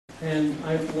And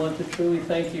I want to truly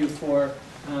thank you for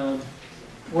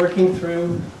working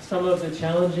through some of the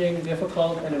challenging,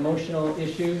 difficult, and emotional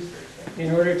issues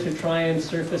in order to try and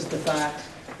surface the facts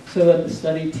so that the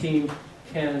study team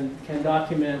can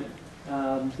document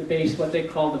what they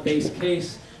call the base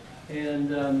case,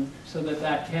 and so that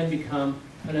that can become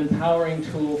an empowering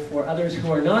tool for others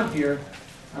who are not here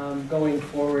going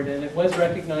forward. And it was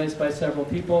recognized by several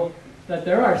people that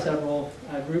there are several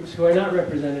groups who are not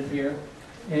represented here,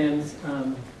 and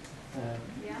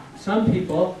some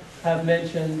people have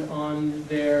mentioned on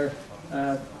their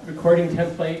recording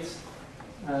templates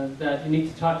that you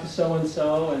need to talk to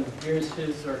so-and-so, and here's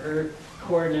his or her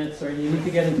coordinates, or you need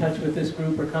to get in touch with this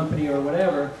group or company or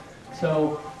whatever.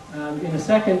 So in a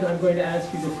second, I'm going to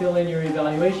ask you to fill in your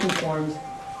evaluation forms,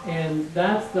 and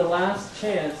that's the last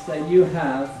chance that you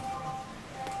have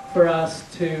for us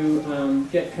to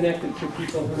get connected to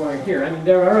people who aren't here. I mean,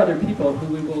 there are other people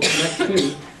who we will connect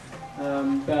to,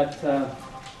 but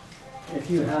if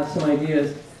you have some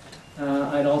ideas,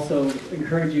 I'd also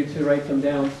encourage you to write them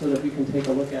down so that we can take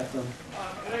a look at them.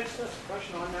 Can I just ask a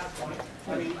question on that point?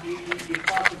 I mean, you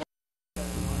talked about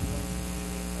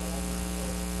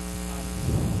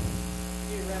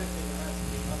theoretically there has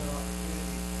to be other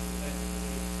opportunities presented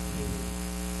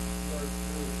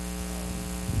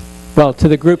to Well, to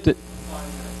the group that...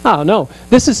 Oh, no.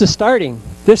 This is the starting.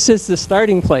 This is the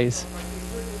starting place.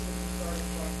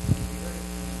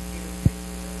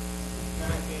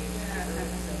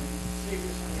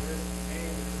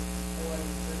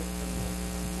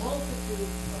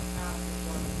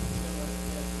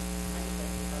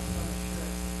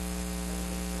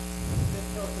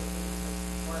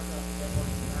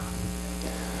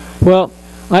 Well,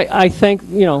 I think,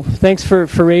 thanks for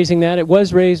raising that. It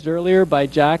was raised earlier by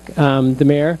Jack, the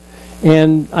mayor,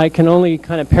 and I can only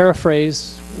kind of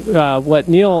paraphrase what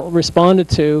Neil responded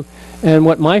to and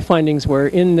what my findings were.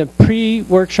 In the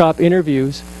pre-workshop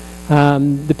interviews,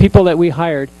 the people that we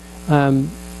hired,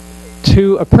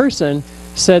 to a person,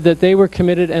 said that they were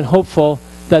committed and hopeful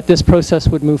that this process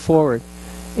would move forward.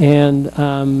 And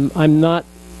I'm not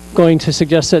going to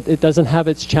suggest that it doesn't have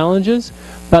its challenges,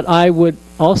 but I would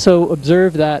also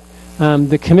observe that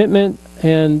the commitment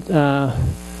and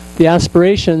the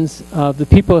aspirations of the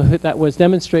people that was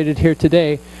demonstrated here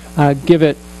today give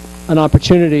it an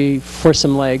opportunity for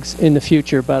some legs in the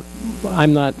future. But I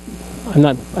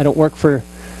don't work for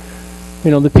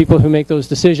the people who make those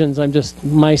decisions.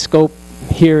 My scope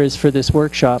here is for this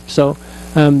workshop. So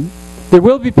there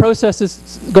will be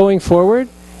processes going forward,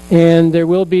 and there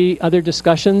will be other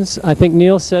discussions. I think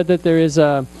Neil said that there is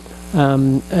an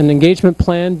engagement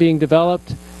plan being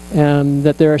developed, and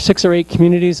that there are 6 or 8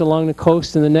 communities along the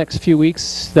coast in the next few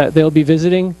weeks that they'll be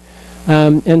visiting.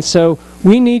 And so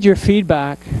we need your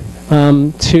feedback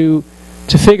to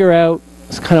figure out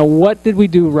kind of what did we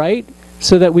do right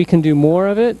so that we can do more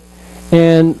of it,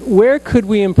 and where could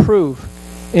we improve.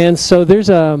 And so there's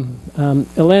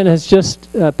Elaine has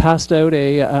just passed out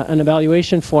an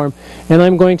evaluation form, and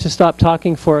I'm going to stop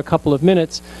talking for a couple of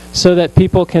minutes so that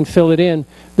people can fill it in.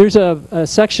 There's a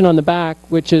section on the back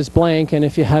which is blank, and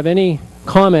if you have any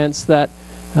comments that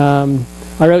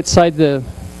are outside the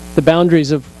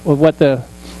boundaries of what the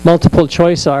multiple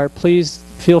choice are, please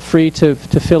feel free to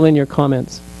fill in your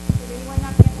comments.